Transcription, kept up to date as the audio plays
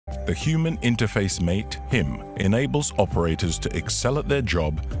A human interface mate, HIM, enables operators to excel at their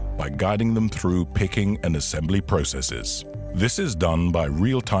job by guiding them through picking and assembly processes. This is done by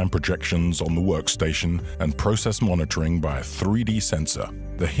real-time projections on the workstation and process monitoring by a 3D sensor.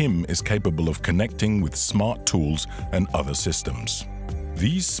 The HIM is capable of connecting with smart tools and other systems.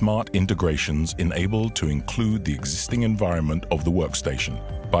 These smart integrations enable to include the existing environment of the workstation.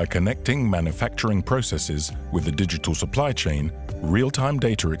 By connecting manufacturing processes with the digital supply chain, real-time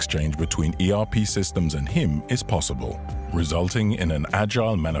data exchange between ERP systems and HIM is possible, resulting in an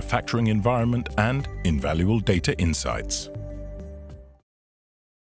agile manufacturing environment and invaluable data insights.